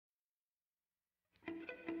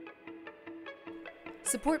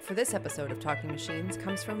Support for this episode of Talking Machines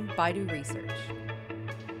comes from Baidu Research.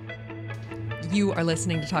 You are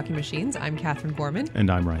listening to Talking Machines. I'm Catherine Gorman.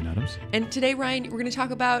 And I'm Ryan Adams. And today, Ryan, we're going to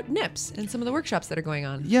talk about NIPS and some of the workshops that are going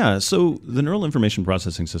on. Yeah, so the Neural Information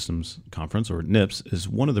Processing Systems Conference, or NIPS, is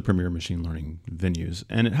one of the premier machine learning venues.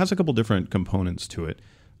 And it has a couple different components to it,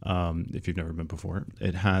 if you've never been before.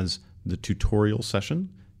 It has the tutorial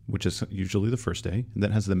session, which is usually the first day. And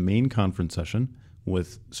then has the main conference session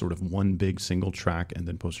with sort of one big single track and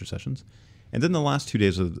then poster sessions. And then the last 2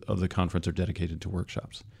 days of the conference are dedicated to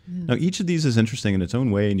workshops. Now, each of these is interesting in its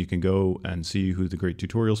own way, and you can go and see who the great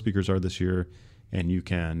tutorial speakers are this year, and you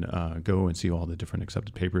can go and see all the different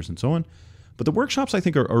accepted papers and so on. But the workshops, I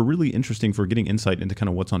think, are really interesting for getting insight into kind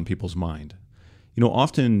of what's on people's mind. You know,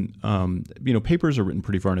 often, papers are written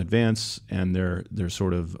pretty far in advance, and they're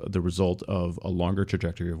sort of the result of a longer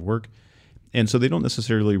trajectory of work. And so they don't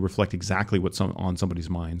necessarily reflect exactly what's on somebody's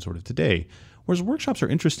mind sort of today. Whereas workshops are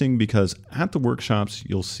interesting because at the workshops,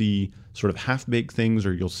 you'll see sort of half-baked things,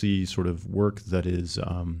 or you'll see sort of work that is,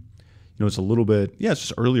 it's a little bit, it's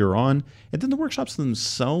just earlier on. And then the workshops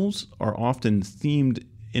themselves are often themed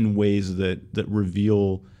in ways that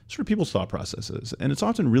reveal sort of people's thought processes. And it's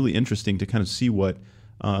often really interesting to kind of see what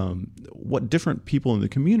different people in the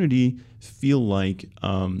community feel like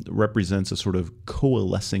represents a sort of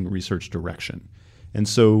coalescing research direction. And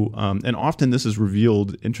so, and often this is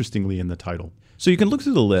revealed interestingly in the title. So you can look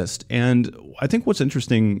through the list, and I think what's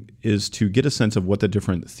interesting is to get a sense of what the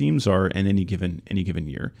different themes are in any given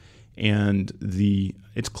year. And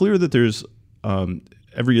it's clear that there's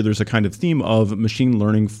every year there's a kind of theme of machine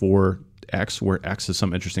learning for X, where X is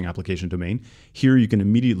some interesting application domain. Here you can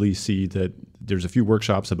immediately see that there's a few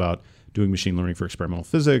workshops about doing machine learning for experimental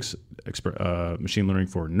physics, machine learning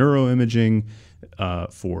for neuroimaging,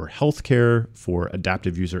 for healthcare, for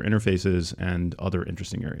adaptive user interfaces, and other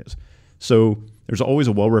interesting areas. So there's always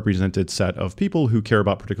a well-represented set of people who care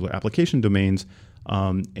about particular application domains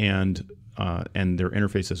and their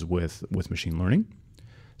interfaces with machine learning.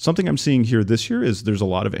 Something I'm seeing here this year is there's a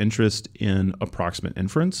lot of interest in approximate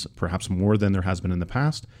inference, perhaps more than there has been in the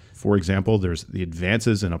past. For example, there's the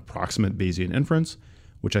advances in approximate Bayesian inference,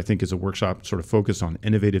 which I think is a workshop sort of focused on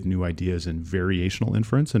innovative new ideas in variational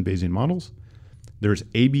inference and Bayesian models. There's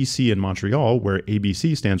ABC in Montreal, where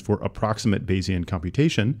ABC stands for approximate Bayesian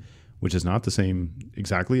computation, which is not the same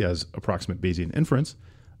exactly as approximate Bayesian inference.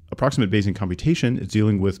 Approximate Bayesian computation is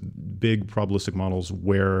dealing with big probabilistic models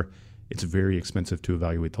where it's very expensive to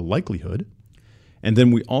evaluate the likelihood. And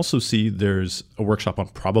then we also see there's a workshop on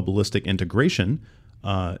probabilistic integration.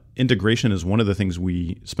 Integration is one of the things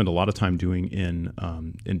we spend a lot of time doing in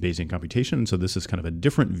Bayesian computation. And so this is kind of a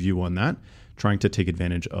different view on that, trying to take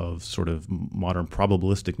advantage of sort of modern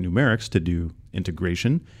probabilistic numerics to do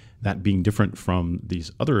integration, that being different from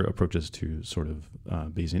these other approaches to sort of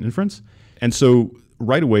Bayesian inference. And so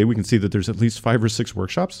right away, we can see that there's at least 5 or 6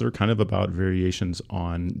 workshops that are kind of about variations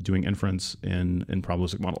on doing inference in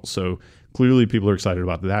probabilistic models. So clearly people are excited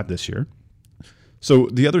about that this year. So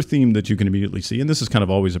the other theme that you can immediately see, and this is kind of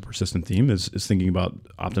always a persistent theme, is thinking about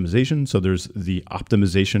optimization. So there's the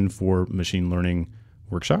optimization for machine learning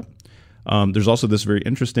workshop. There's also this very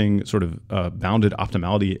interesting sort of bounded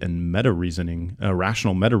optimality and meta-reasoning,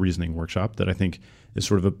 rational meta-reasoning workshop that I think is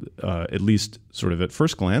sort of, at least sort of at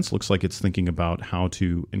first glance, looks like it's thinking about how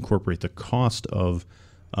to incorporate the cost of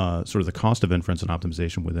inference and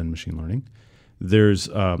optimization within machine learning. There's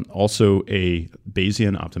also a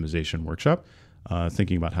Bayesian optimization workshop,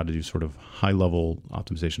 thinking about how to do sort of high-level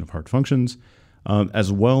optimization of hard functions,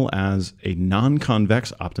 as well as a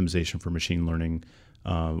non-convex optimization for machine learning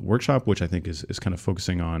workshop, which I think is kind of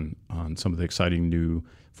focusing on some of the exciting new,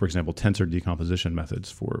 for example, tensor decomposition methods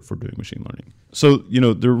for doing machine learning. So,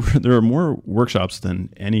 there are more workshops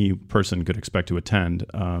than any person could expect to attend,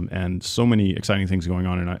 and so many exciting things going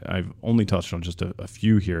on, and I've only touched on just a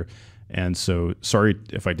few here. And so sorry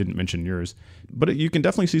if I didn't mention yours, but you can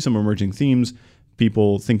definitely see some emerging themes,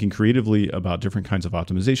 people thinking creatively about different kinds of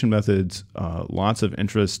optimization methods, lots of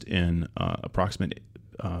interest in approximate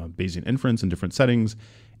Bayesian inference in different settings,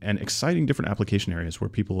 and exciting different application areas where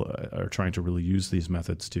people are trying to really use these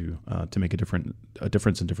methods to make a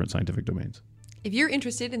difference in different scientific domains. If you're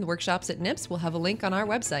interested in the workshops at NIPS, we'll have a link on our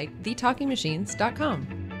website,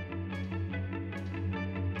 thetalkingmachines.com.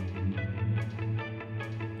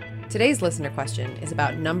 Today's listener question is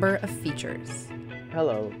about number of features.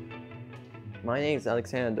 Hello, my name is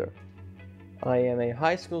Alexander. I am a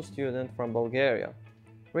high school student from Bulgaria.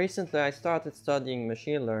 Recently, I started studying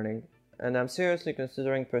machine learning, and I'm seriously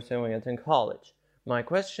considering pursuing it in college. My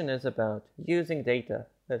question is about using data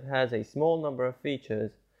that has a small number of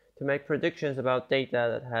features to make predictions about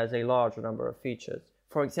data that has a large number of features.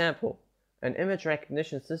 For example, an image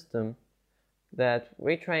recognition system that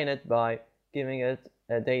we train it by giving it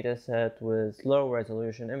a data set with low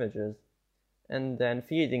resolution images and then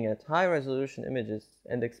feeding it high resolution images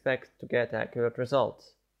and expect to get accurate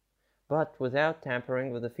results, but without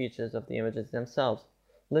tampering with the features of the images themselves,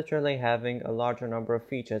 literally having a larger number of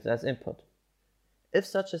features as input. If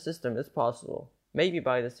such a system is possible, maybe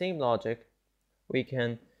by the same logic, we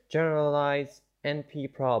can generalize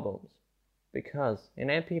NP problems, because in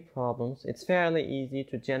NP problems, it's fairly easy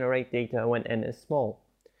to generate data when n is small,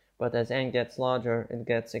 but as n gets larger, it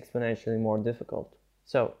gets exponentially more difficult.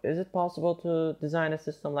 So, is it possible to design a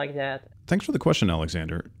system like that? Thanks for the question,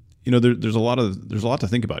 Alexander. You know, there's a lot to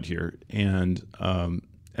think about here, and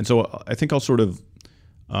so I think I'll sort of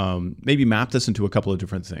maybe map this into a couple of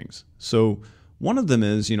different things. So one of them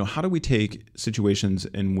is, you know, how do we take situations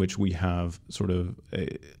in which we have sort of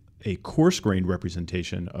a coarse-grained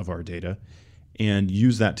representation of our data and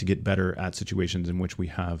use that to get better at situations in which we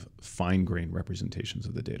have fine-grained representations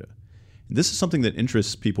of the data. This is something that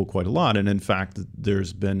interests people quite a lot, and in fact,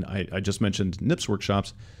 there's been, I just mentioned NIPS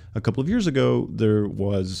workshops. A couple of years ago, there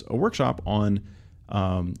was a workshop on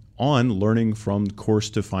learning from coarse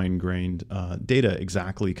to fine-grained data,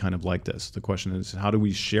 exactly kind of like this. The question is, how do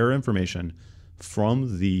we share information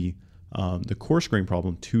from the coarse-grained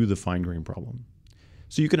problem to the fine-grained problem?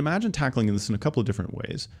 So you can imagine tackling this in a couple of different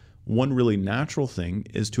ways. One really natural thing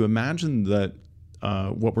is to imagine that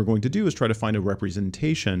what we're going to do is try to find a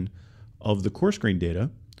representation of the coarse-grained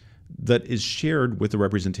data that is shared with the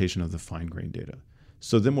representation of the fine-grained data.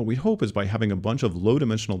 So then what we hope is by having a bunch of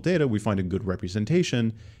low-dimensional data, we find a good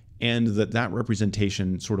representation, and that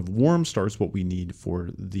representation sort of warm starts what we need for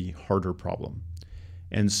the harder problem.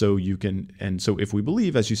 And so if we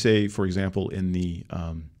believe, as you say, for example, in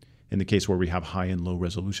the case where we have high and low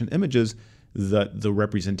resolution images, that the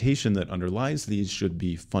representation that underlies these should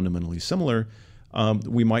be fundamentally similar,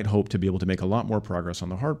 we might hope to be able to make a lot more progress on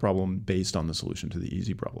the hard problem based on the solution to the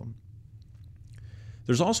easy problem.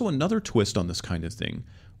 There's also another twist on this kind of thing,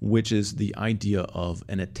 which is the idea of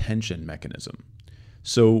an attention mechanism.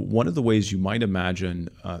 So one of the ways you might imagine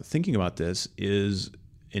thinking about this is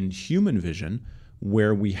in human vision,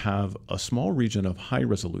 where we have a small region of high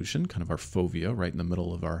resolution, kind of our fovea, right in the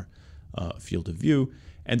middle of our field of view,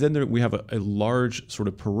 and then we have a large sort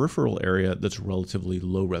of peripheral area that's relatively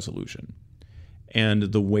low resolution. And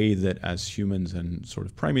the way that as humans and sort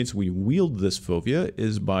of primates we wield this fovea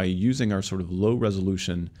is by using our sort of low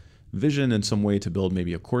resolution vision in some way to build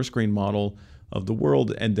maybe a coarse-grained model of the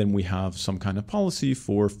world, and then we have some kind of policy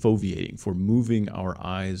for foveating, for moving our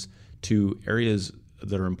eyes to areas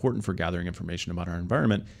that are important for gathering information about our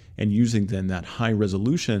environment and using then that high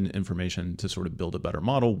resolution information to sort of build a better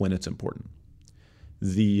model when it's important.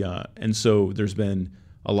 And so there's been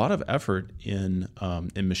a lot of effort in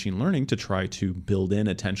machine learning to try to build in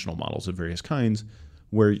attentional models of various kinds,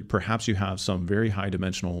 where perhaps you have some very high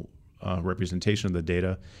dimensional representation of the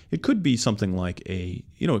data. It could be something like a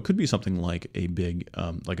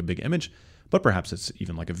big image, but perhaps it's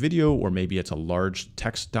even like a video, or maybe it's a large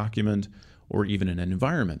text document, or even an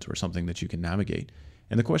environment or something that you can navigate.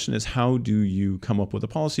 And the question is, how do you come up with a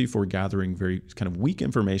policy for gathering very kind of weak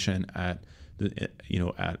information at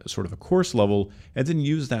sort of a coarse level, and then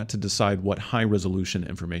use that to decide what high resolution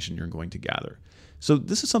information you're going to gather? So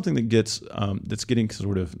this is something that gets that's getting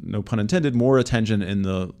sort of, no pun intended, more attention in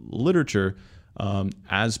the literature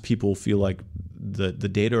as people feel like the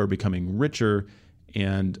data are becoming richer,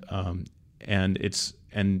 and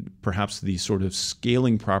perhaps the sort of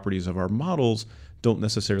scaling properties of our models don't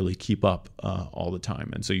necessarily keep up all the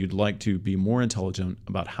time. And so you'd like to be more intelligent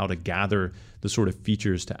about how to gather the sort of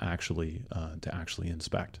features to actually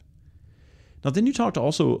inspect. Now, then you talked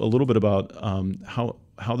also a little bit about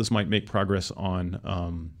how this might make progress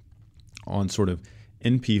on sort of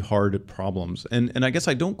NP hard problems. And I guess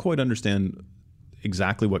I don't quite understand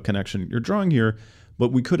exactly what connection you're drawing here,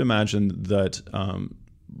 but we could imagine that.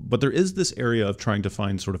 But there is this area of trying to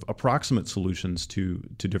find sort of approximate solutions to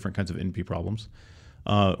different kinds of NP problems,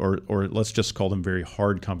 or let's just call them very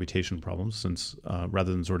hard computation problems, since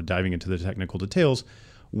rather than sort of diving into the technical details,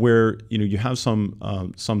 where you have some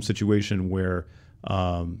situation where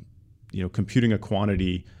computing a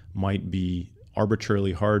quantity might be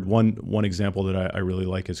arbitrarily hard. One example that I really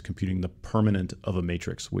like is computing the permanent of a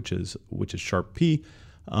matrix, which is sharp P.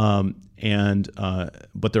 But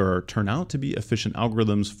there turn out to be efficient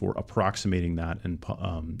algorithms for approximating that in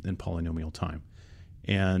polynomial time.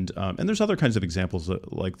 And there's other kinds of examples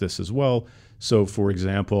like this as well. So for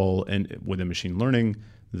example, within machine learning,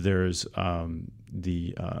 There's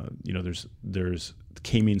there's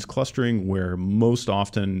k-means clustering, where most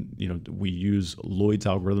often we use Lloyd's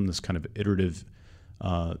algorithm, this kind of iterative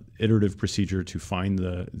procedure to find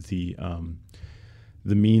the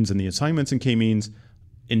means and the assignments in k-means.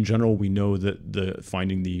 In general, we know that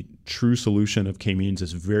finding the true solution of k-means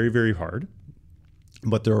is very, very hard.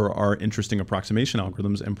 But there are interesting approximation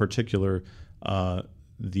algorithms, in particular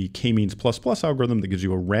the k-means plus algorithm that gives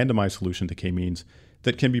you a randomized solution to k-means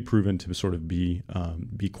that can be proven to sort of be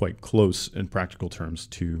quite close in practical terms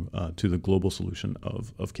to the global solution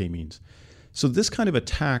of k-means. So this kind of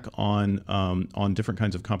attack on different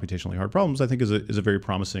kinds of computationally hard problems, I think, is a very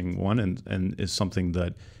promising one, and is something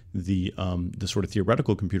that the sort of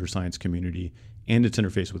theoretical computer science community and its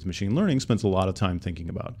interface with machine learning spends a lot of time thinking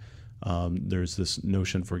about. There's this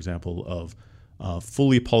notion, for example, of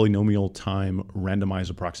fully polynomial time randomized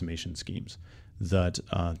approximation schemes that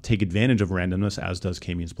take advantage of randomness, as does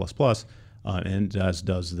k-means plus, and as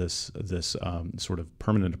does this sort of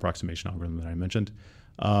permanent approximation algorithm that I mentioned.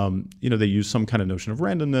 They use some kind of notion of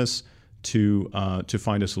randomness to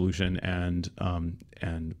find a solution and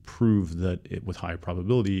prove that with high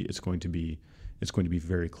probability it's going to be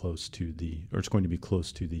very close to the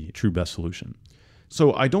true best solution.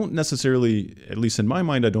 So I don't necessarily, at least in my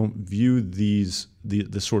mind, I don't view the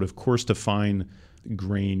sort of coarse to fine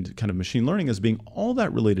grained kind of machine learning as being all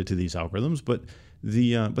that related to these algorithms, but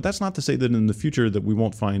that's not to say that in the future that we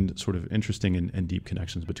won't find sort of interesting and deep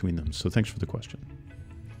connections between them. So thanks for the question.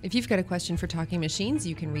 If you've got a question for Talking Machines,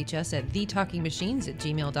 you can reach us at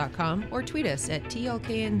thetalkingmachines@gmail.com or tweet us at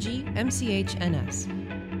TLKNGMCHNS.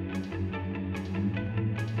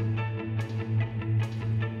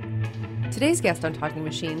 Today's guest on Talking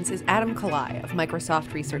Machines is Adam Kalai of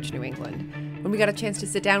Microsoft Research New England. When we got a chance to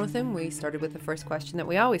sit down with him, we started with the first question that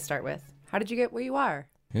we always start with. How did you get where you are?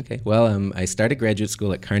 Okay, well, I started graduate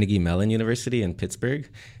school at Carnegie Mellon University in Pittsburgh,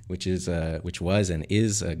 which was and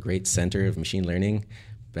is a great center of machine learning.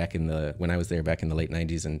 When I was there back in the late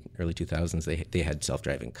 90s and early 2000s, they had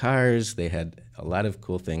self-driving cars. They had a lot of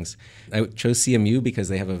cool things. I chose CMU because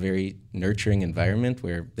they have a very nurturing environment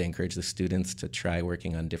where they encourage the students to try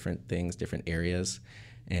working on different things, different areas.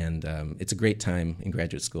 And it's a great time in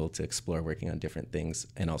graduate school to explore working on different things.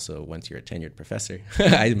 And also, once you're a tenured professor,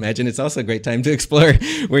 I imagine it's also a great time to explore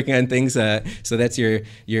working on things. So that's your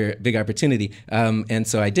big opportunity. And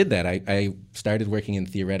so I did that. I started working in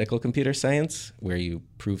theoretical computer science, where you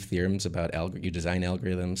prove theorems about you design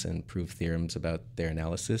algorithms and prove theorems about their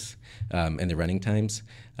analysis and their running times.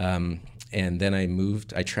 And then I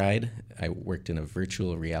worked in a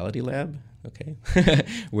virtual reality lab. Okay,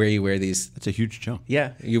 where you wear these... That's a huge jump.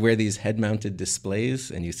 Yeah, you wear these head-mounted displays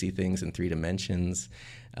and you see things in 3 dimensions.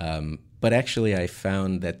 But actually, I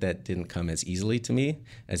found that didn't come as easily to me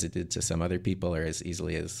as it did to some other people, or as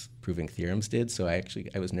easily as proving theorems did. So I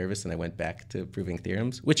was nervous, and I went back to proving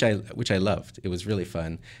theorems, which I loved. It was really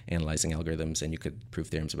fun analyzing algorithms, and you could prove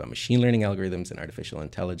theorems about machine learning algorithms and artificial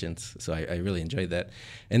intelligence. So I really enjoyed that.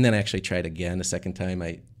 And then I actually tried again a second time.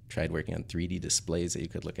 I tried working on 3D displays that you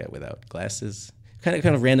could look at without glasses. Kind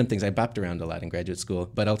of random things. I bopped around a lot in graduate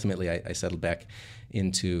school, but ultimately I settled back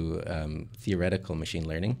into theoretical machine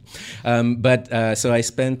learning. So I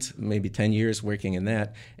spent maybe 10 years working in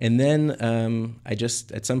that. And then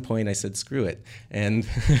at some point I said, screw it. And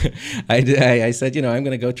I said, I'm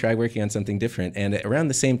going to go try working on something different. And around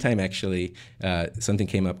the same time, actually, something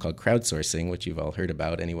came up called crowdsourcing, which you've all heard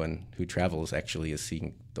about. Anyone who travels actually is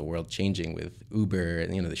seeing the world changing with Uber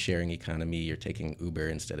and the sharing economy. You're taking Uber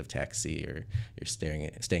instead of taxi, or you're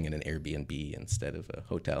staying in an Airbnb instead of a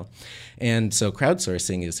hotel. And so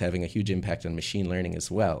crowdsourcing is having a huge impact on machine learning as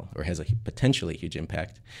well, or has a potentially huge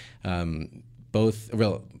impact.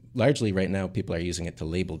 Largely right now, people are using it to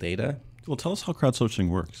label data. Well, tell us how crowdsourcing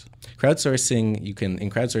works. Crowdsourcing, you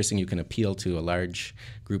can appeal to a large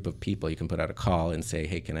group of people. You can put out a call and say,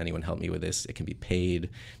 hey, can anyone help me with this? It can be paid,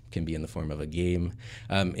 it can be in the form of a game,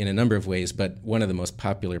 in a number of ways. But one of the most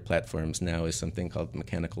popular platforms now is something called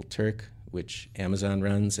Mechanical Turk, which Amazon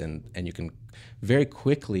runs, and you can very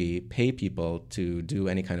quickly pay people to do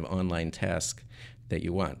any kind of online task that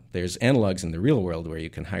you want. There's analogs in the real world where you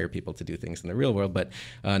can hire people to do things in the real world, but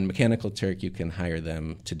on Mechanical Turk, you can hire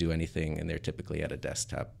them to do anything, and they're typically at a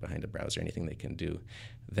desktop behind a browser, anything they can do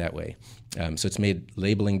that way. So it's made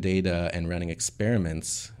labeling data and running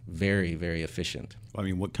experiments very, very efficient. I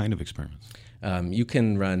mean, what kind of experiments? You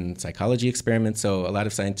can run psychology experiments. So a lot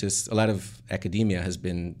of academia has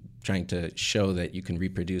been trying to show that you can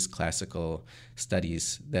reproduce classical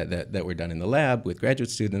studies that were done in the lab with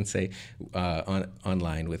graduate students, say,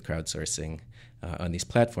 online with crowdsourcing on these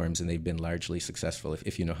platforms, and they've been largely successful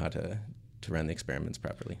if you know how to run the experiments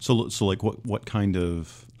properly. So like what kind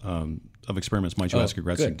of experiments might you ask your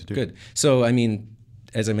grad student to do? Good. So, I mean,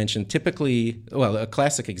 as I mentioned, typically, well, a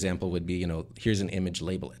classic example would be, here's an image,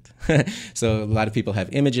 label it. So a lot of people have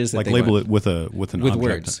images that like they label want, it with with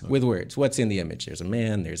words. With words. What's in the image? There's a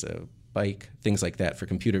man, there's a bike, things like that. For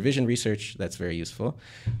computer vision research, that's very useful.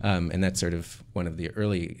 And that's sort of one of the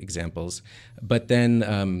early examples. But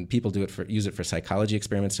then people use it for psychology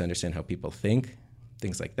experiments to understand how people think,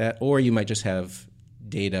 things like that. Or you might just have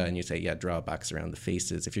data and you say, draw a box around the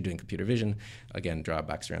faces. If you're doing computer vision, again, draw a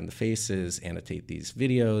box around the faces, annotate these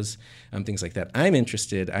videos, things like that. I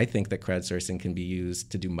think that crowdsourcing can be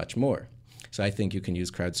used to do much more. So I think you can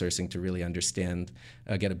use crowdsourcing to really understand,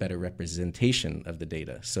 get a better representation of the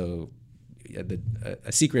data. So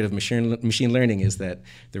a secret of machine learning is that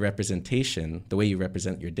the representation, the way you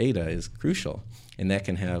represent your data, is crucial, and that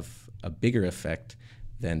can have a bigger effect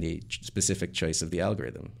than the specific choice of the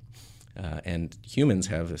algorithm. And humans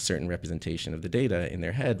have a certain representation of the data in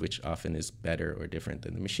their head, which often is better or different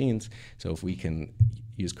than the machines. So if we can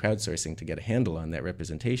use crowdsourcing to get a handle on that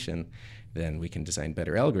representation, then we can design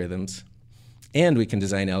better algorithms. And we can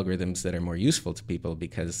design algorithms that are more useful to people,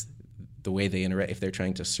 because the way they interact, if they're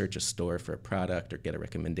trying to search a store for a product or get a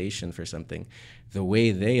recommendation for something, the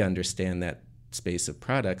way they understand that space of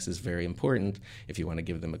products is very important if you want to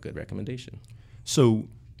give them a good recommendation. So,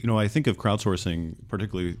 I think of crowdsourcing,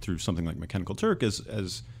 particularly through something like Mechanical Turk,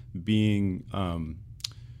 as being,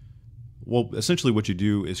 essentially what you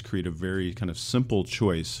do is create a very kind of simple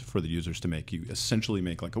choice for the users to make. You essentially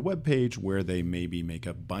make like a web page where they maybe make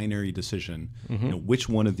a binary decision, which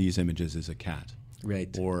one of these images is a cat.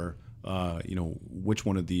 Right. Or, which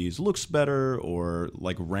one of these looks better, or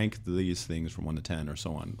like rank these things from 1 to 10 or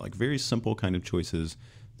so on. Like very simple kind of choices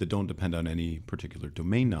that don't depend on any particular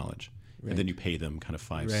domain knowledge. Right. And then you pay them kind of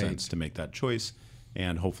 5 cents to make that choice,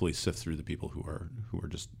 and hopefully sift through the people who are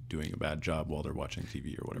just doing a bad job while they're watching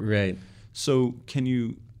TV or whatever. Right. So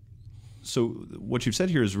So what you've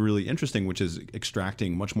said here is really interesting, which is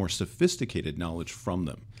extracting much more sophisticated knowledge from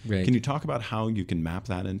them. Right. Can you talk about how you can map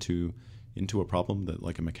that into a problem that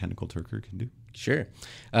like a Mechanical Turker can do? Sure.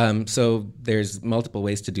 So there's multiple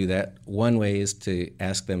ways to do that. One way is to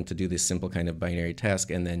ask them to do this simple kind of binary task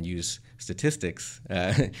and then use statistics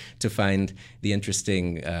to find the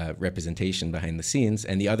interesting representation behind the scenes.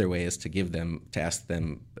 And the other way is to ask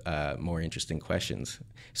them more interesting questions.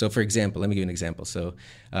 So for example, let me give you an example. So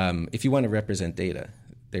if you want to represent data,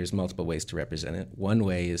 there's multiple ways to represent it. One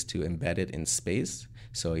way is to embed it in space,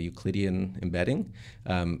 so a Euclidean embedding.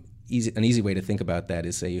 An easy way to think about that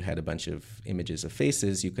is, say you had a bunch of images of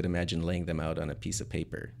faces, you could imagine laying them out on a piece of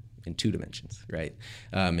paper in 2 dimensions, right?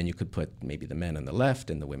 And you could put maybe the men on the left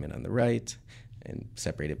and the women on the right and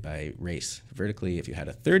separate it by race vertically. If you had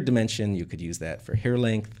a 3rd dimension, you could use that for hair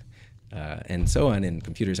length and so on. And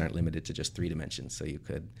computers aren't limited to just 3 dimensions, so you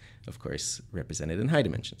could, of course, represent it in high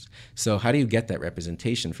dimensions. So how do you get that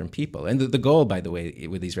representation from people? And the goal, by the way,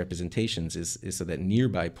 with these representations is so that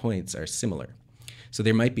nearby points are similar. So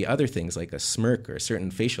there might be other things like a smirk or a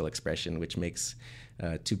certain facial expression which makes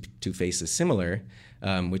two faces similar,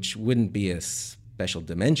 which wouldn't be a special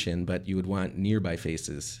dimension, but you would want nearby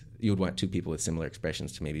faces. You would want 2 people with similar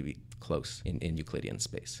expressions to maybe be close in Euclidean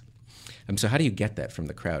space. So how do you get that from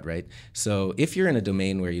the crowd, right? So if you're in a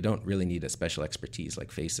domain where you don't really need a special expertise like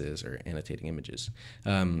faces or annotating images,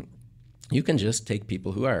 you can just take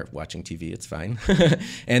people who are watching TV, it's fine.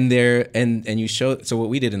 and you show, so what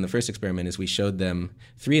we did in the first experiment is we showed them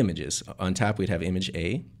 3 images. On top we'd have image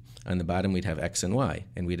A, on the bottom we'd have X and Y,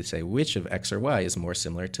 and we'd say which of X or Y is more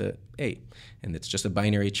similar to A. And it's just a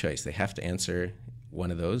binary choice. They have to answer one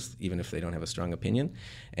of those, even if they don't have a strong opinion.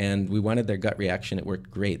 And we wanted their gut reaction. It worked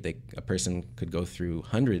great. A person could go through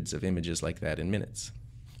hundreds of images like that in minutes.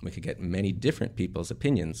 We could get many different people's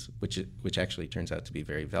opinions, which actually turns out to be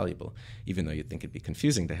very valuable. Even though you'd think it'd be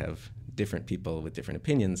confusing to have different people with different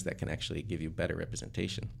opinions, that can actually give you better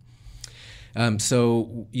representation.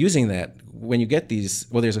 So using that, when you get these,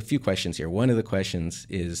 well, there's a few questions here. One of the questions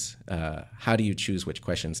is, how do you choose which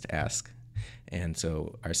questions to ask? And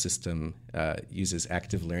so our system uses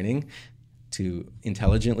active learning to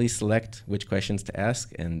intelligently select which questions to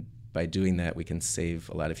ask, and by doing that, we can save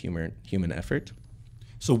a lot of human effort.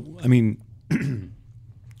 So, I mean,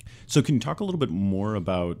 so can you talk a little bit more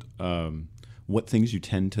about what things you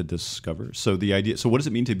tend to discover? So what does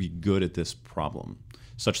it mean to be good at this problem,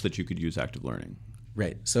 such that you could use active learning?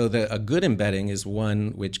 Right. So a good embedding is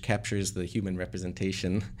one which captures the human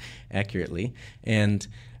representation accurately. And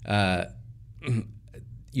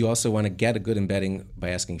You also want to get a good embedding by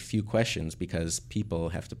asking few questions, because people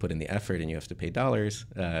have to put in the effort and you have to pay dollars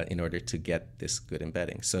in order to get this good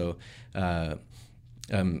embedding. So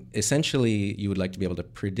essentially, you would like to be able to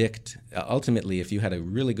predict. Ultimately, if you had a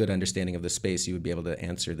really good understanding of the space, you would be able to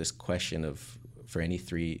answer this question of, for any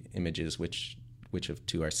three images, which of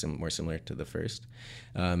two are more similar to the first.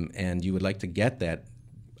 And you would like to get that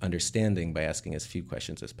understanding by asking as few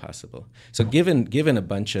questions as possible. So given a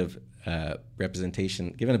bunch of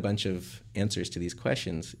given a bunch of answers to these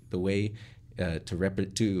questions, the way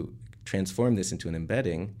to transform this into an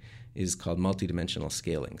embedding is called multidimensional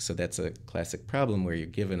scaling. So that's a classic problem where you're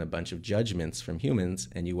given a bunch of judgments from humans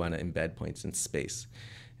and you want to embed points in space.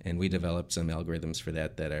 And we developed some algorithms for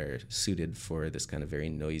that are suited for this kind of very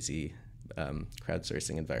noisy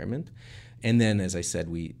crowdsourcing environment. And then, as I said,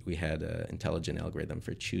 we had an intelligent algorithm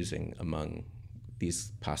for choosing among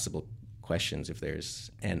these possible questions. If there's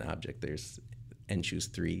n object, and choose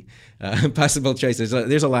three possible choices.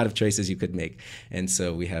 There's a lot of choices you could make. And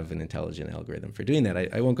so we have an intelligent algorithm for doing that.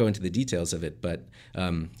 I won't go into the details of it, but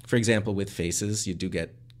for example, with faces, you do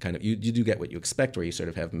get you do get what you expect, where you sort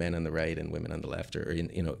of have men on the right and women on the left, or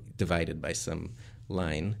divided by some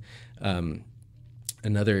line.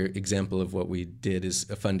 Another example of what we did is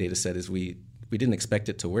a fun data set is we didn't expect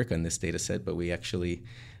it to work on this data set, but we actually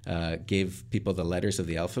gave people the letters of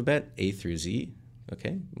the alphabet, A through Z.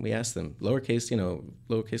 Okay, we asked them,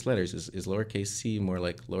 lowercase letters, is lowercase c more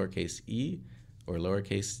like lowercase e or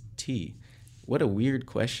lowercase t? What a weird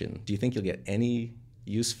question. Do you think you'll get any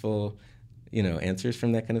useful answers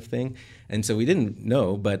from that kind of thing? And so we didn't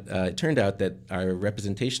know, but it turned out that our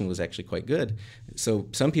representation was actually quite good. So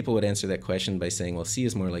some people would answer that question by saying, well, C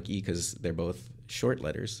is more like E because they're both short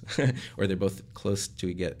letters, or they're both close to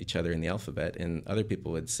each other in the alphabet. And other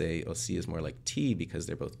people would say, oh, C is more like T because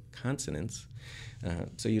they're both consonants.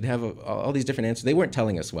 So you'd have all these different answers. They weren't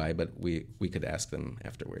telling us why, but we could ask them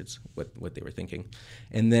afterwards what they were thinking.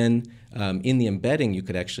 And then in the embedding, you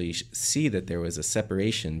could actually see that there was a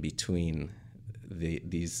separation between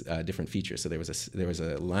these different features. So there was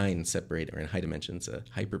a line separating, or in high dimensions, a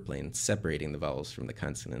hyperplane separating the vowels from the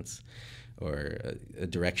consonants, or a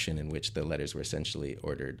direction in which the letters were essentially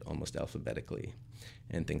ordered almost alphabetically,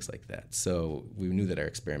 and things like that. So we knew that our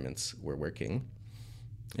experiments were working.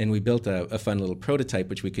 And we built a fun little prototype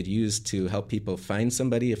which we could use to help people find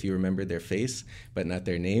somebody if you remembered their face but not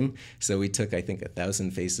their name. So we took, I think,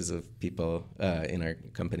 1,000 faces of people in our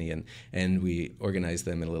company, and we organized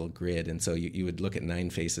them in a little grid. And so you would look at 9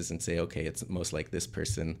 faces and say, okay, it's most like this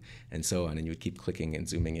person, and so on. And you would keep clicking and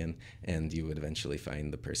zooming in, and you would eventually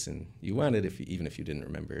find the person you wanted, even if you didn't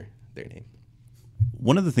remember their name.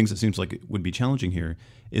 One of the things that seems like it would be challenging here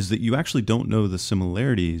is that you actually don't know the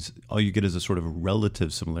similarities. All you get is a sort of a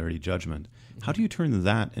relative similarity judgment. How do you turn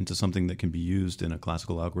that into something that can be used in a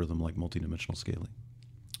classical algorithm like multidimensional scaling?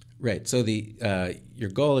 Right. So your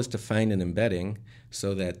goal is to find an embedding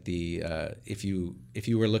so that if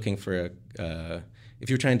you were looking for if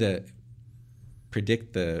you're trying to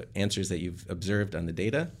predict the answers that you've observed on the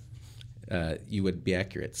data, you would be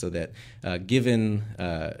accurate. So that given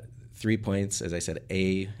 3 points, as I said,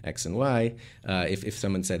 A, X, and Y. If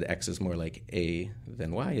someone said X is more like A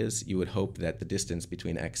than Y is, you would hope that the distance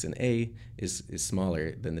between X and A is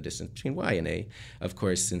smaller than the distance between Y and A. Of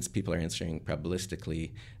course, since people are answering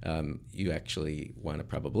probabilistically, you actually want a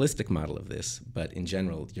probabilistic model of this. But in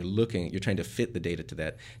general, you're trying to fit the data to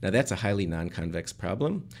that. Now, that's a highly non-convex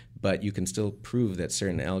problem, but you can still prove that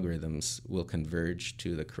certain algorithms will converge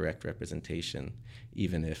to the correct representation,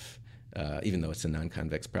 even though it's a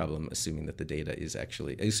non-convex problem, assuming that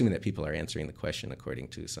that people are answering the question according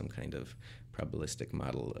to some kind of probabilistic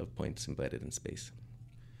model of points embedded in space.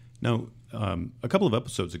 Now, a couple of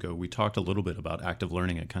episodes ago, we talked a little bit about active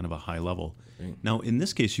learning at kind of a high level. Right. Now, in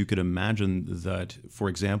this case, you could imagine that, for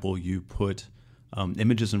example, you put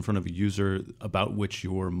images in front of a user about which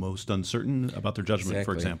you're most uncertain about their judgment, Exactly.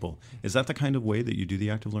 for example. Is that the kind of way that you do the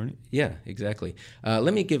active learning? Yeah, exactly.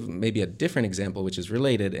 Let me give maybe a different example, which is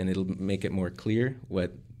related, and it'll make it more clear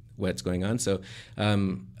what's going on. So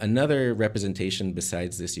another representation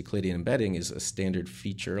besides this Euclidean embedding is a standard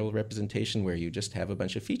featural representation where you just have a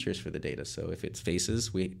bunch of features for the data. So if it's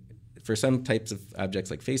faces, for some types of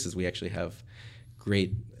objects like faces, we actually have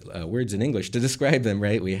great words in English to describe them,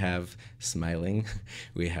 right? We have smiling,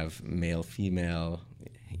 we have male, female,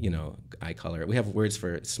 eye color. We have words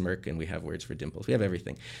for smirk, and we have words for dimples. We have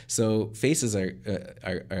everything. So faces are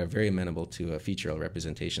very amenable to a featural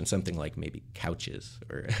representation, something like maybe couches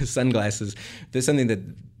or sunglasses. There's something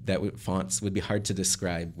fonts would be hard to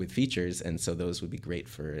describe with features, and so those would be great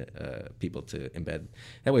for people to embed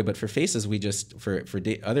that way. But for faces, we just for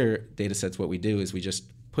other data sets, what we do is we just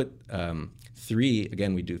put three.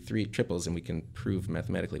 Again, we do 3 triples, and we can prove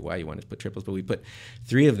mathematically why you want to put triples. But we put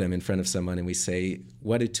 3 of them in front of someone, and we say,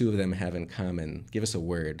 what do 2 of them have in common? Give us a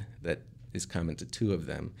word that is common to 2 of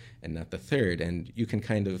them, and not the third. And you can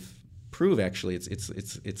kind of prove, actually,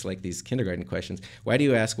 it's like these kindergarten questions. Why do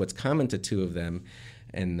you ask what's common to 2 of them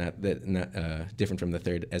and not different from the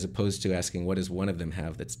third, as opposed to asking what does one of them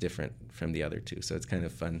have that's different from the other 2? So it's kind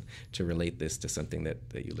of fun to relate this to something that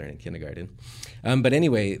you learn in kindergarten. But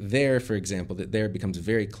anyway, there, for example, that there becomes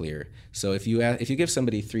very clear. So if you give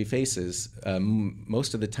somebody 3 faces,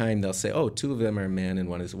 most of the time they'll say, oh, 2 of them are a man and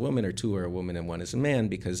 1 is a woman, or 2 are a woman and 1 is a man,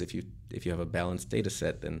 because if you have a balanced data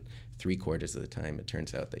set, then 3/4 of the time it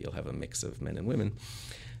turns out that you'll have a mix of men and women.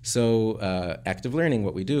 So active learning,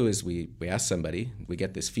 what we do is we ask somebody, we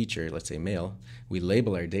get this feature, let's say male, we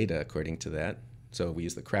label our data according to that. So we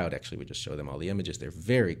use the crowd, actually, we just show them all the images. They're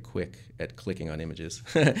very quick at clicking on images.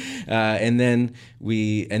 and then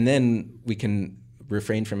we can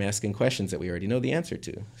refrain from asking questions that we already know the answer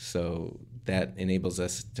to. So that enables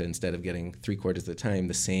us to, instead of getting 3/4 of the time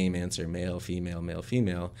the same answer, male, female, male,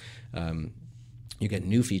 female, you get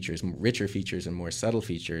new features, richer features, and more subtle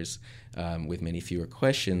features with many fewer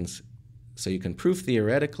questions. So you can prove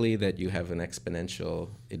theoretically that you have an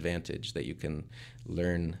exponential advantage, that you can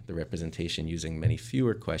learn the representation using many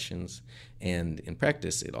fewer questions. And in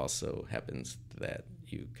practice, it also happens that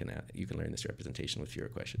you can learn this representation with fewer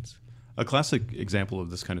questions. A classic example of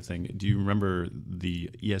this kind of thing, do you remember the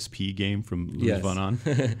ESP game from Louis von Ahn?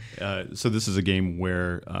 So this is a game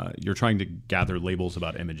where you're trying to gather labels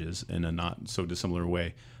about images in a not so dissimilar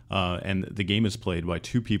way. And the game is played by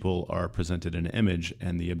 2 people are presented an image,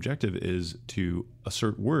 and the objective is to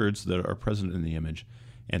assert words that are present in the image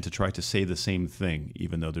and to try to say the same thing,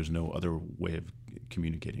 even though there's no other way of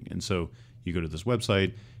communicating. And so you go to this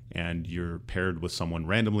website, and you're paired with someone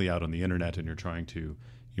randomly out on the internet, and you're trying to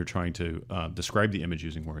describe the image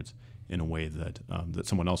using words in a way that that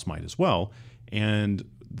someone else might as well. And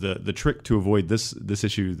the trick to avoid this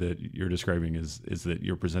issue that you're describing is that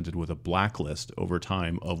you're presented with a blacklist over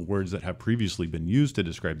time of words that have previously been used to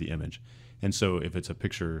describe the image. And so if it's a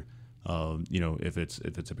picture, if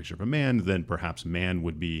it's a picture of a man, then perhaps man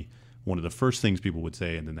would be one of the first things people would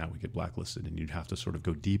say, and then that would get blacklisted, and you'd have to sort of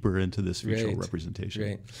go deeper into this visual representation.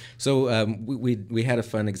 Right. So we had a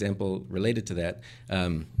fun example related to that.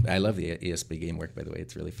 I love the ESP game work, by the way.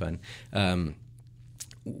 It's really fun.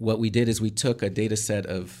 What we did is we took a data set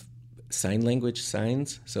of sign language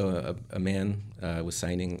signs. So a man was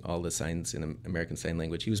signing all the signs in American Sign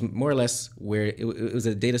Language. He was more or less it was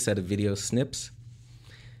a data set of video snips,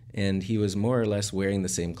 and he was more or less wearing the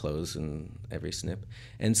same clothes in every snip.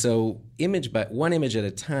 And so one image at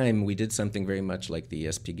a time, we did something very much like the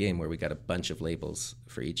ESP game, where we got a bunch of labels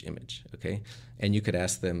for each image, okay? And you could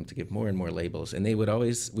ask them to give more and more labels. And they would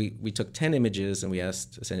always, we took 10 images, and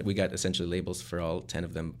we got essentially labels for all 10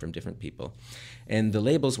 of them from different people. And the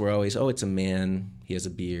labels were always, oh, it's a man, he has a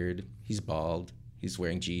beard, he's bald, he's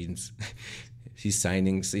wearing jeans. He's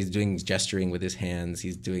signing, he's gesturing with his hands,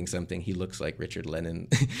 he's doing something, he looks like Richard Lennon,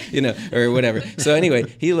 or whatever. So anyway,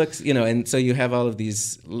 he looks, and so you have all of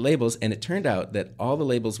these labels, and it turned out that all the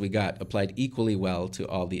labels we got applied equally well to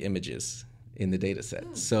all the images in the data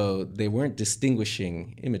set. So they weren't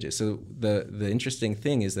distinguishing images. So the interesting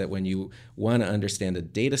thing is that when you want to understand a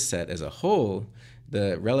data set as a whole,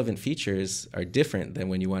 the relevant features are different than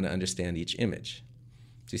when you want to understand each image.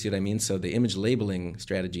 Do you see what I mean? So the image labeling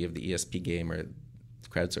strategy of the ESP game, or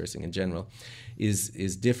crowdsourcing in general,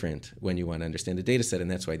 is different when you want to understand a data set, and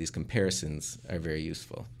that's why these comparisons are very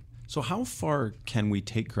useful. So how far can we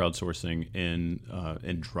take crowdsourcing in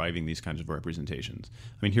driving these kinds of representations?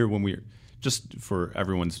 I mean, here just for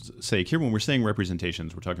everyone's sake, when we're saying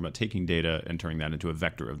representations, we're talking about taking data and turning that into a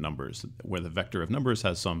vector of numbers, where the vector of numbers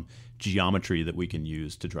has some geometry that we can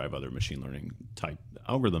use to drive other machine learning type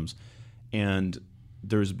algorithms. And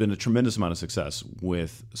there's been a tremendous amount of success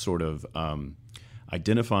with sort of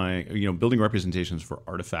identifying, building representations for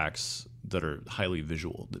artifacts that are highly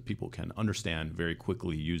visual, that people can understand very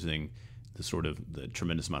quickly using the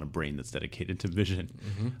tremendous amount of brain that's dedicated to vision.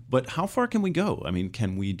 Mm-hmm. But how far can we go? I mean,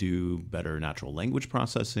 can we do better natural language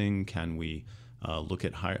processing? Can we look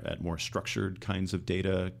at more structured kinds of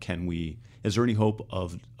data? Is there any hope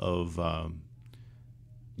of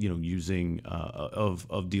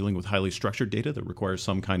dealing with highly structured data that requires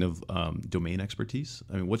some kind of domain expertise?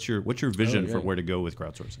 I mean, what's your vision for where to go with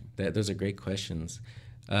crowdsourcing? Those are great questions.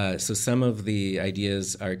 So some of the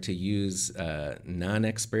ideas are to use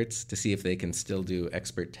non-experts to see if they can still do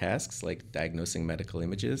expert tasks like diagnosing medical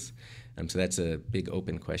images. So that's a big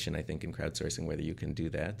open question, I think, in crowdsourcing, whether you can do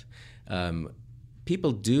that.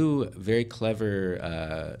 People do very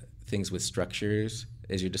clever things with structures,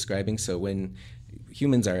 as you're describing. So when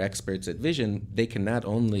humans are experts at vision, they can not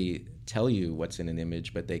only tell you what's in an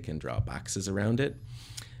image, but they can draw boxes around it.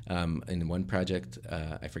 In one project,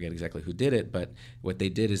 I forget exactly who did it, but what they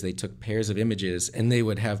did is they took pairs of images and they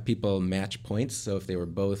would have people match points. So if they were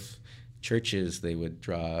both churches, they would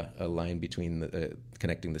draw a line between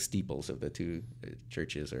connecting the steeples of the two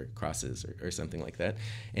churches or crosses or something like that.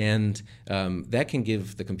 And that can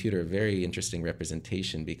give the computer a very interesting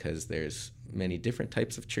representation because there's many different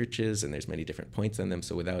types of churches and there's many different points on them.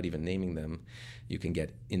 So without even naming them, you can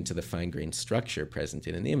get into the fine-grained structure present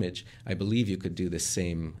in an image. I believe you could do the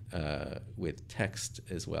same with text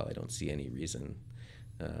as well. I don't see any reason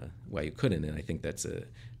why you couldn't, and I think that's a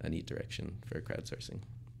neat direction for crowdsourcing.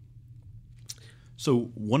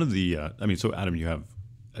 So one of the, so Adam, you have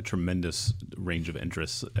a tremendous range of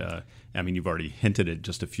interests. You've already hinted at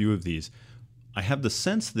just a few of these. I have the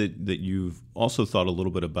sense that you've also thought a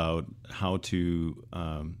little bit about how to.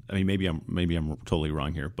 Maybe I'm totally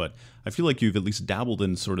wrong here, but I feel like you've at least dabbled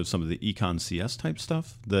in sort of some of the econ CS type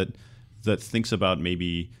stuff that thinks about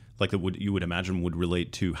maybe like that you would imagine would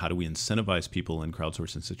relate to how do we incentivize people in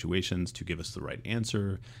crowdsourcing situations to give us the right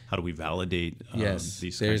answer? How do we validate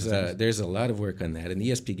these kinds of things? There's a lot of work on that. And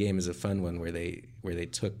the ESP game is a fun one where they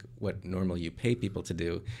took what normally you pay people to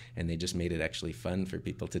do and they just made it actually fun for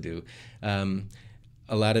people to do.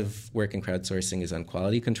 A lot of work in crowdsourcing is on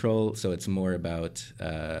quality control, so it's more about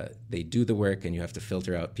they do the work and you have to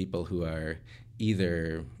filter out people who are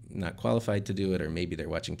either not qualified to do it, or maybe they're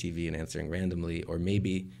watching TV and answering randomly, or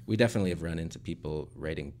maybe we definitely have run into people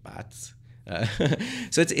writing bots.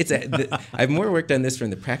 So I've more worked on this from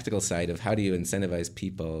the practical side of how do you incentivize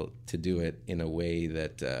people to do it in a way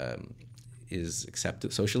that is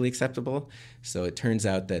socially acceptable. So it turns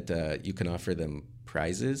out that you can offer them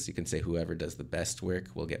prizes. You can say whoever does the best work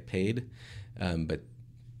will get paid, but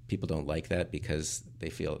people don't like that because they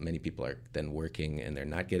feel many people are then working and they're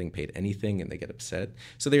not getting paid anything and they get upset.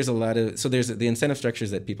 So there's the incentive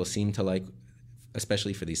structures that people seem to like,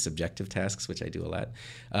 especially for these subjective tasks, which I do a lot,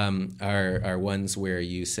 are ones where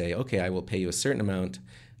you say, okay, I will pay you a certain amount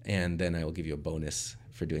and then I will give you a bonus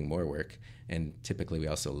for doing more work. And typically we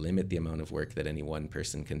also limit the amount of work that any one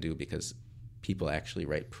person can do because people actually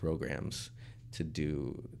write programs to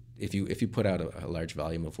do. If you put out a large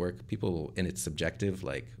volume of work, people, and it's subjective,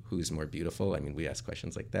 like who's more beautiful. We ask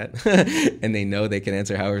questions like that, and they know they can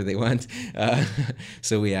answer however they want.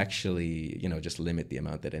 So we actually, just limit the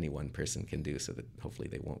amount that any one person can do, so that hopefully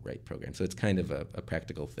they won't write programs. So it's kind of a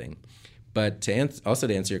practical thing. But to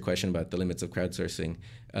answer your question about the limits of crowdsourcing,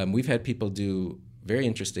 we've had people do very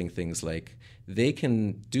interesting things like they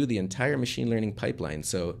can do the entire machine learning pipeline.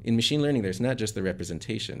 So in machine learning, there's not just the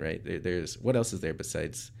representation, right? There's what else is there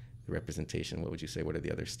besides the representation? What would you say? What are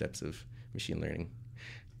the other steps of machine learning?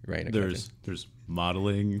 Right. There's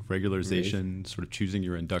modeling, regularization, right, sort of choosing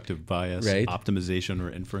your inductive bias, right, optimization or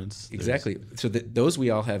inference. Exactly. So those we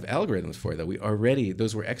all have algorithms for, though.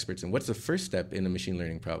 Those we're experts in. What's the first step in a machine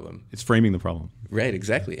learning problem? It's framing the problem. Right,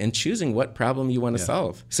 exactly. And choosing what problem you want to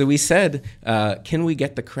solve. So we said, can we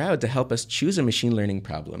get the crowd to help us choose a machine learning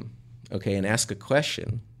problem, okay, and ask a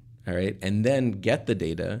question, all right, and then get the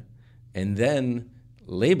data, and then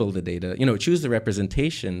label the data, choose the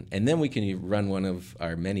representation, and then we can run one of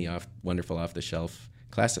our many wonderful off-the-shelf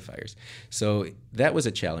classifiers. So that was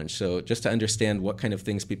a challenge. So just to understand what kind of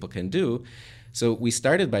things people can do, so we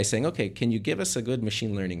started by saying, okay, can you give us a good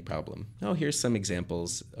machine learning problem? Oh, here's some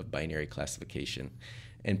examples of binary classification.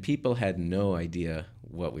 And people had no idea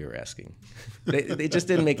what we were asking. They just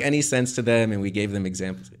didn't make any sense to them, and we gave them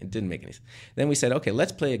examples. It didn't make any sense. Then we said, okay,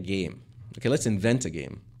 let's play a game. Okay, let's invent a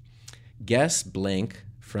game. Guess blank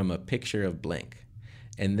from a picture of blank.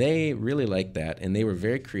 And they really liked that, and they were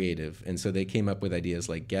very creative. And so they came up with ideas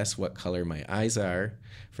like guess what color my eyes are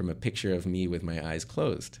from a picture of me with my eyes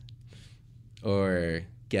closed. Or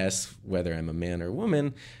guess whether I'm a man or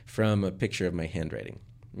woman from a picture of my handwriting.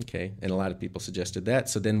 Okay, and a lot of people suggested that.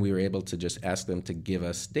 So then we were able to just ask them to give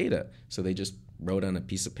us data. So they just wrote on a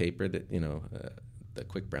piece of paper that, the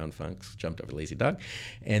quick brown fox jumped over the lazy dog.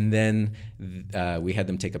 And then we had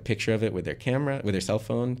them take a picture of it with their cell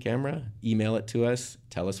phone camera, email it to us,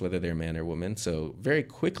 tell us whether they're man or woman. So very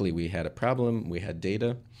quickly we had a problem, we had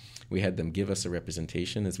data, we had them give us a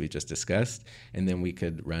representation as we just discussed, and then we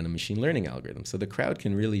could run a machine learning algorithm. So the crowd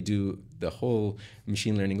can really do the whole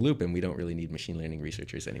machine learning loop, and we don't really need machine learning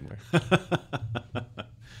researchers anymore.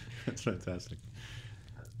 That's fantastic.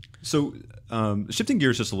 So shifting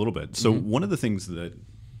gears just a little bit. So one of the things that,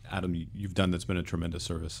 Adam, you've done that's been a tremendous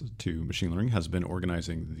service to machine learning has been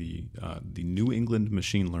organizing the New England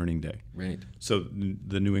Machine Learning Day. Right. So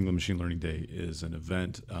the New England Machine Learning Day is an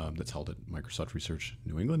event that's held at Microsoft Research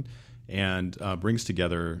New England and brings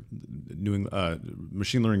together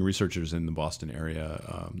machine learning researchers in the Boston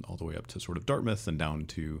area, all the way up to sort of Dartmouth and down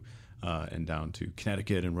to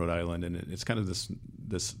Connecticut and Rhode Island, and it's kind of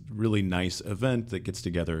this really nice event that gets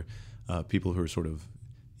together people who are sort of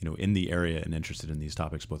in the area and interested in these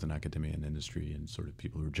topics, both in academia and industry, and sort of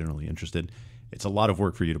people who are generally interested. It's a lot of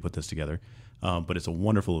work for you to put this together, but it's a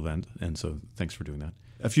wonderful event, and so thanks for doing that.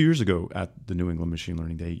 A few years ago at the New England Machine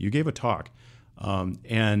Learning Day, you gave a talk,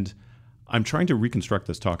 and I'm trying to reconstruct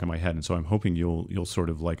this talk in my head, and so I'm hoping you'll sort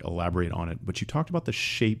of like elaborate on it. But you talked about the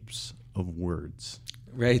shapes of words.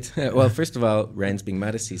 Right. Well, first of all, Ryan's being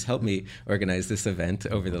modest. He's helped me organize this event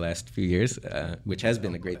over the last few years, which has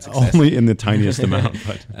been a great success. Only in the tiniest amount,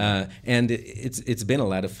 but and it's been a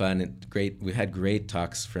lot of fun and great. We've had great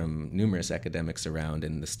talks from numerous academics around,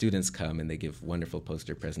 and the students come and they give wonderful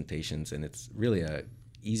poster presentations, and it's really a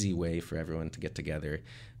easy way for everyone to get together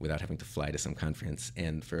without having to fly to some conference.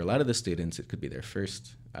 And for a lot of the students, it could be their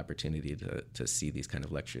first opportunity to see these kind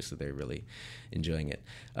of lectures, so they're really enjoying it.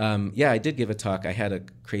 I did give a talk. I had a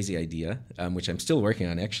crazy idea, which I'm still working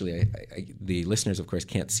on. Actually, the listeners, of course,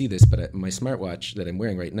 can't see this, but my smartwatch that I'm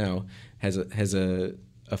wearing right now has a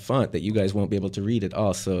font that you guys won't be able to read at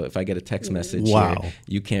all. So if I get a text message here,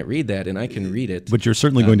 you can't read that, and I can read it. But you're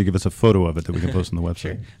certainly going to give us a photo of it that we can post on the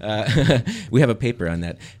website. We have a paper on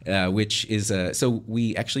that, which is so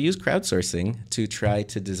we actually use crowdsourcing to try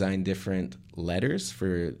to design different letters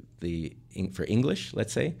for English.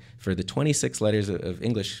 Let's say for the 26 letters of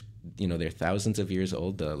English. They're thousands of years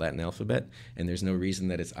old, the Latin alphabet, and there's no reason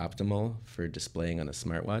that it's optimal for displaying on a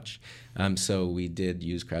smartwatch. So we did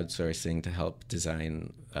use crowdsourcing to help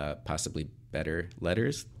design possibly better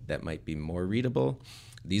letters that might be more readable.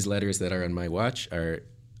 These letters that are on my watch are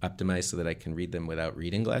optimized so that I can read them without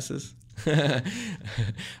reading glasses.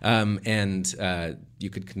 And you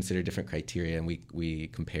could consider different criteria, and we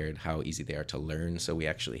compared how easy they are to learn. So we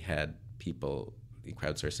actually had people in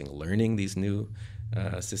crowdsourcing learning these new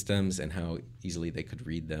systems and how easily they could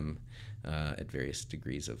read them at various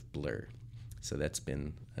degrees of blur. So that's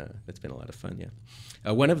been a lot of fun.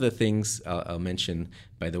 Yeah. One of the things I'll mention,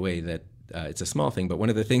 by the way, that it's a small thing, but one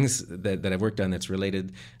of the things that I've worked on that's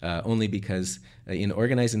related only because in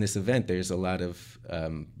organizing this event, there's a lot of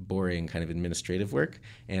boring kind of administrative work.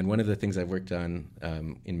 And one of the things I've worked on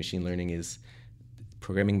in machine learning is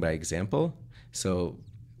programming by example. So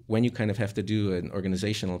when you kind of have to do an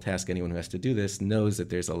organizational task, anyone who has to do this knows that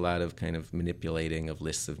there's a lot of kind of manipulating of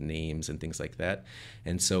lists of names and things like that.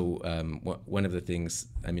 And so one of the things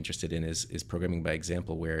I'm interested in is programming by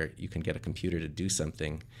example, where you can get a computer to do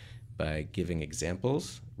something by giving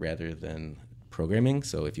examples rather than programming.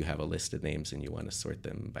 So if you have a list of names and you want to sort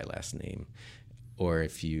them by last name, or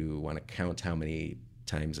if you want to count how many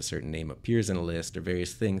times a certain name appears in a list or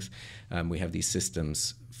various things, we have these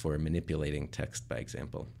systems for manipulating text by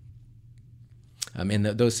example. And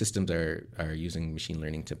those systems are using machine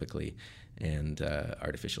learning typically and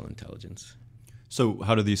artificial intelligence. So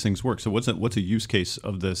how do these things work? So what's a use case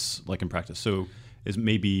of this like in practice? So is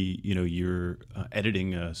maybe you're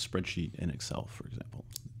editing a spreadsheet in Excel, for example.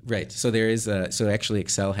 Right. So there is so actually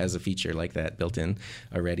Excel has a feature like that built in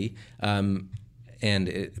already. And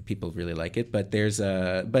people really like it, but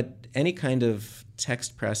but any kind of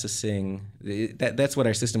text processing, that's what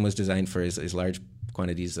our system was designed for, is large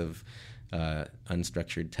quantities of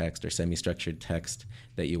unstructured text or semi-structured text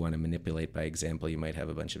that you want to manipulate by example. You might have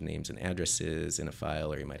a bunch of names and addresses in a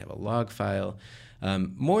file, or you might have a log file.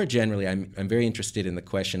 More generally, I'm very interested in the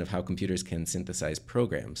question of how computers can synthesize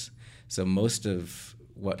programs. So most of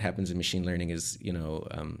what happens in machine learning is,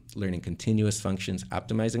 learning continuous functions,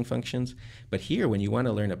 optimizing functions. But here, when you want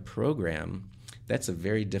to learn a program, that's a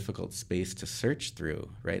very difficult space to search through,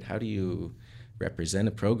 right? How do you represent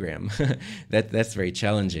a program? That's very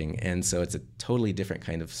challenging. And so it's a totally different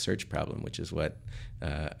kind of search problem, which is what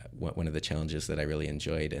one of the challenges that I really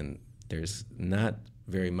enjoyed. And there's not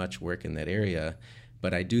very much work in that area,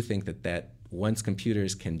 but I do think that once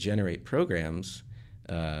computers can generate programs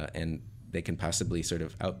and they can possibly sort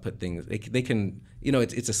of output things. They can,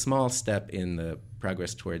 it's a small step in the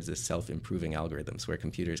progress towards this self-improving algorithms where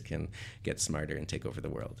computers can get smarter and take over the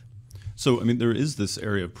world. So, there is this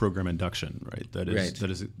area of program induction, right? That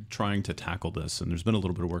is trying to tackle this. And there's been a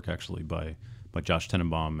little bit of work actually by Josh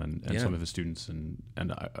Tenenbaum and some of his students, and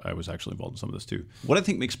I was actually involved in some of this too. What I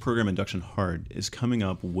think makes program induction hard is coming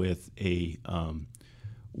up with a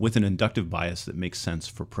with an inductive bias that makes sense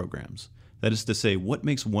for programs. That is to say, what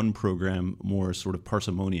makes one program more sort of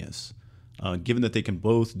parsimonious, given that they can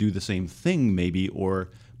both do the same thing maybe, or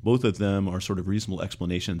both of them are sort of reasonable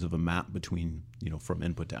explanations of a map between, from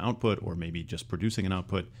input to output, or maybe just producing an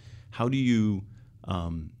output. How do you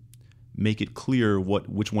make it clear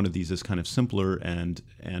which one of these is kind of simpler and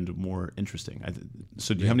more interesting?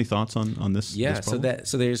 So do you have any thoughts on this? Yeah, this problem?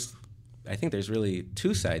 I think there's really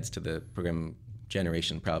two sides to the program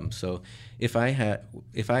generation problem. So if I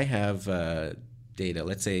have data,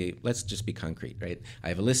 let's just be concrete, right? I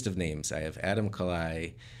have a list of names. I have Adam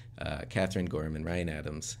Kalai, Catherine Gorman, Ryan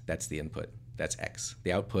Adams. That's the input. That's X.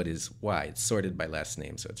 The output is Y. It's sorted by last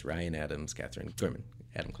name, so it's Ryan Adams, Catherine Gorman,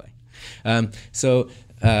 Adam Kalai.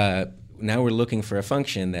 Now we're looking for a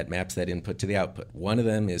function that maps that input to the output. One of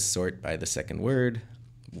them is sort by the second word,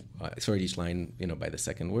 sort each line, by the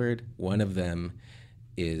second word. One of them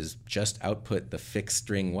is just output the fixed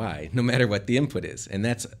string Y, no matter what the input is, and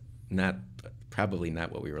that's probably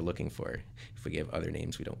not what we were looking for. If we give other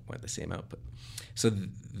names, we don't want the same output. So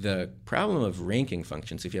the problem of ranking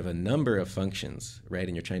functions, if you have a number of functions, right,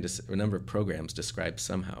 and you're trying to, a number of programs described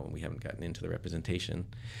somehow, and we haven't gotten into the representation,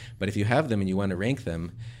 but if you have them and you want to rank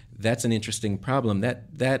them, that's an interesting problem.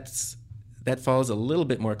 That falls a little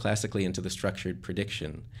bit more classically into the structured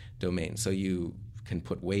prediction domain. So you can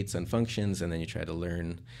put weights on functions, and then you try to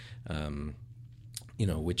learn,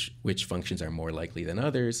 which functions are more likely than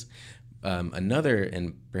others. Another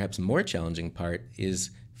and perhaps more challenging part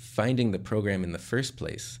is finding the program in the first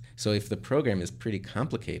place. So if the program is pretty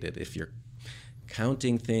complicated, if you're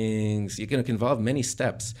counting things, it can involve many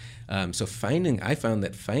steps. I found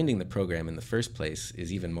that finding the program in the first place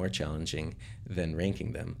is even more challenging than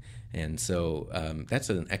ranking them. And so that's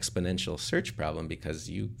an exponential search problem because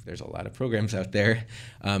there's a lot of programs out there.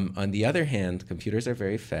 On the other hand, computers are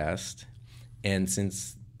very fast, and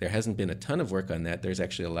since there hasn't been a ton of work on that, there's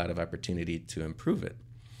actually a lot of opportunity to improve it.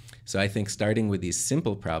 So I think starting with these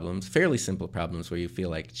simple problems, fairly simple problems where you feel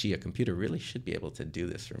like, gee, a computer really should be able to do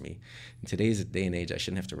this for me. In today's day and age, I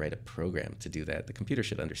shouldn't have to write a program to do that. The computer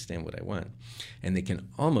should understand what I want. And they can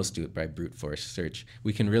almost do it by brute force search.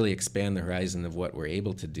 We can really expand the horizon of what we're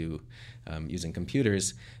able to do using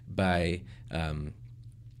computers by doing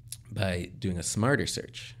a smarter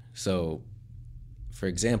search. So, for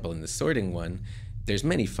example, in the sorting one, there's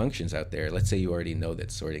many functions out there. Let's say you already know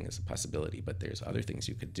that sorting is a possibility, but there's other things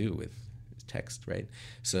you could do with text, right?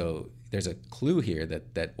 So there's a clue here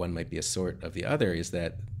that one might be a sort of the other, is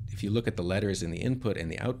that if you look at the letters in the input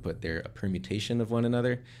and the output, they're a permutation of one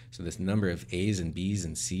another. So this number of A's and B's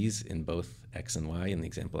and C's in both X and Y in the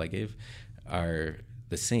example I gave are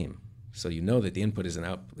the same. So you know that the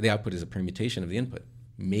output is a permutation of the input.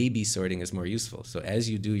 Maybe sorting is more useful. So as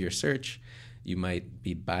you do your search, you might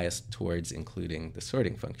be biased towards including the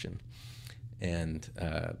sorting function. And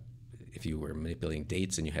if you were manipulating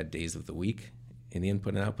dates and you had days of the week in the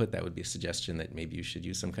input and output, that would be a suggestion that maybe you should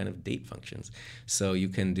use some kind of date functions. So you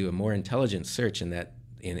can do a more intelligent search, and that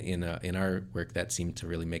in our work that seemed to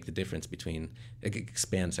really make the difference that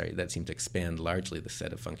seemed to expand largely the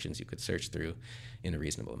set of functions you could search through in a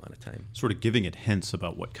reasonable amount of time. Sort of giving it hints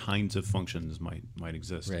about what kinds of functions might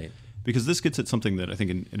exist. Right. Because this gets at something that I think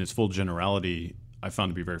in its full generality I found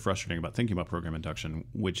to be very frustrating about thinking about program induction,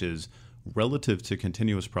 which is relative to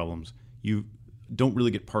continuous problems, you don't really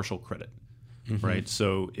get partial credit, right?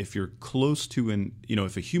 So if you're close to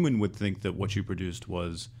if a human would think that what you produced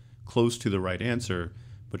was close to the right answer,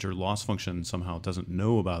 but your loss function somehow doesn't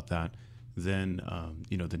know about that, then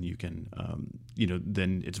then you can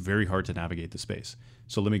then it's very hard to navigate the space.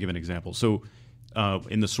 So let me give an example. So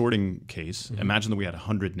in the sorting case, imagine that we had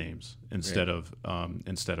 100 names instead of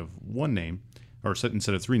one name, or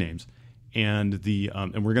instead of 3 names, and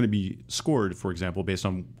and we're going to be scored, for example, based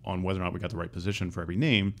on whether or not we got the right position for every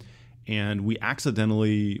name. And we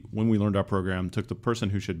accidentally, when we learned our program, took the person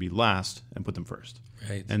who should be last and put them first.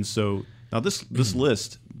 Right. And so now this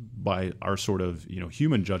list, by our sort of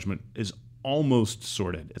human judgment, is almost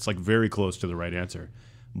sorted. It's like very close to the right answer.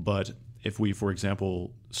 But if we, for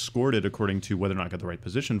example, scored it according to whether or not I got the right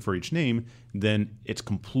position for each name, then it's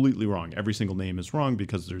completely wrong. Every single name is wrong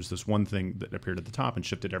because there's this one thing that appeared at the top and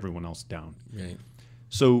shifted everyone else down. Right.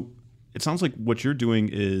 So it sounds like what you're doing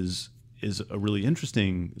is a really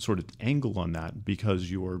interesting sort of angle on that,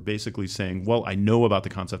 because you're basically saying, well, I know about the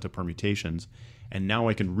concept of permutations, and now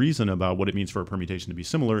I can reason about what it means for a permutation to be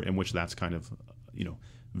similar, in which that's kind of,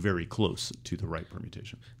 very close to the right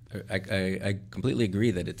permutation. I completely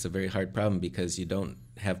agree that it's a very hard problem because you don't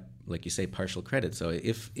have like you say, partial credit. So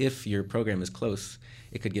if your program is close,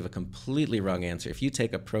 it could give a completely wrong answer. If you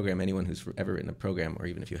take a program, anyone who's ever written a program, or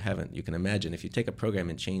even if you haven't, you can imagine if you take a program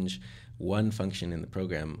and change one function in the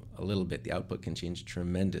program a little bit, the output can change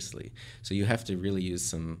tremendously. So you have to really use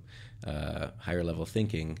some higher level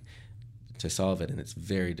thinking to solve it, and it's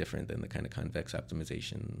very different than the kind of convex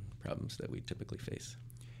optimization problems that we typically face.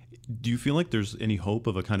 Do you feel like there's any hope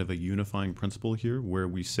of a kind of a unifying principle here where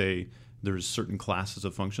we say there's certain classes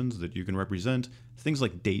of functions that you can represent, things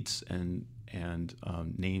like dates and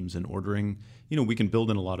names and ordering? We can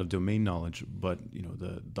build in a lot of domain knowledge, but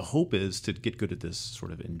the hope is to get good at this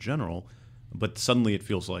sort of in general, but suddenly it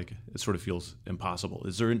feels impossible.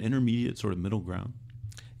 Is there an intermediate sort of middle ground?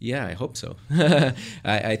 Yeah, I hope so.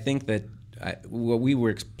 I think that what we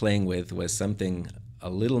were playing with was something a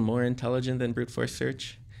little more intelligent than brute force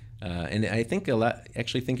search. And I think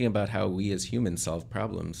actually thinking about how we as humans solve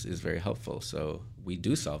problems is very helpful. So we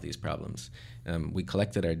do solve these problems. We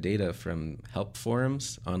collected our data from help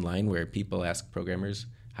forums online where people ask programmers,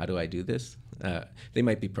 how do I do this? They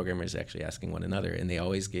might be programmers actually asking one another, and they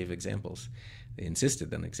always gave examples. They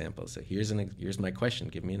insisted on examples. So here's my question,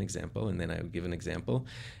 give me an example, and then I would give an example,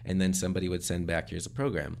 and then somebody would send back, here's a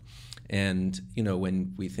program. And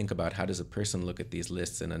when we think about how does a person look at these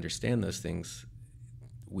lists and understand those things,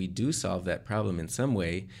 we do solve that problem in some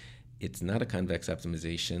way. It's not a convex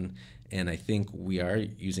optimization, and I think we are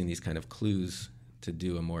using these kind of clues to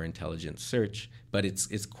do a more intelligent search, but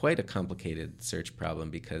it's quite a complicated search problem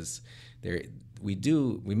because we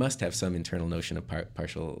must have some internal notion of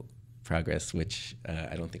partial progress, which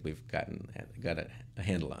I don't think we've got a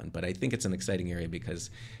handle on. But I think it's an exciting area because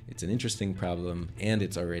it's an interesting problem and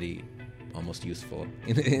it's already almost useful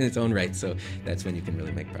in its own right. So that's when you can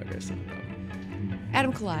really make progress on the problem.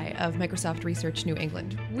 Adam Kalai of Microsoft Research New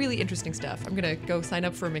England. Really interesting stuff. I'm going to go sign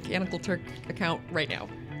up for a Mechanical Turk account right now.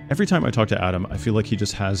 Every time I talk to Adam, I feel like he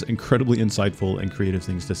just has incredibly insightful and creative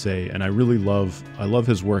things to say, and I really love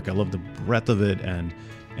his work. I love the breadth of it and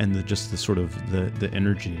the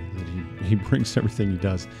energy that he brings to everything he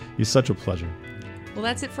does. He's such a pleasure. Well,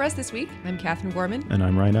 that's it for us this week. I'm Catherine Gorman. And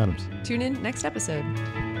I'm Ryan Adams. Tune in next episode.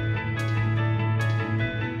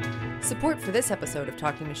 Support for this episode of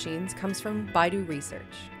Talking Machines comes from Baidu Research.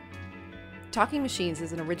 Talking Machines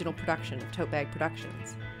is an original production of Tote Bag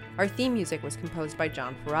Productions. Our theme music was composed by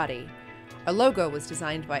John Ferrati. Our logo was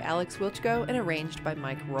designed by Alex Wilchko and arranged by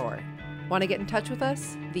Mike Rohr. Want to get in touch with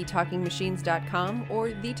us? thetalkingmachines.com or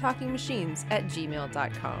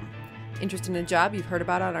thetalkingmachines@gmail.com. Interested in a job you've heard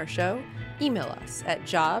about on our show? Email us at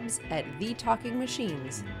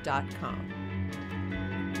jobs@thetalkingmachines.com.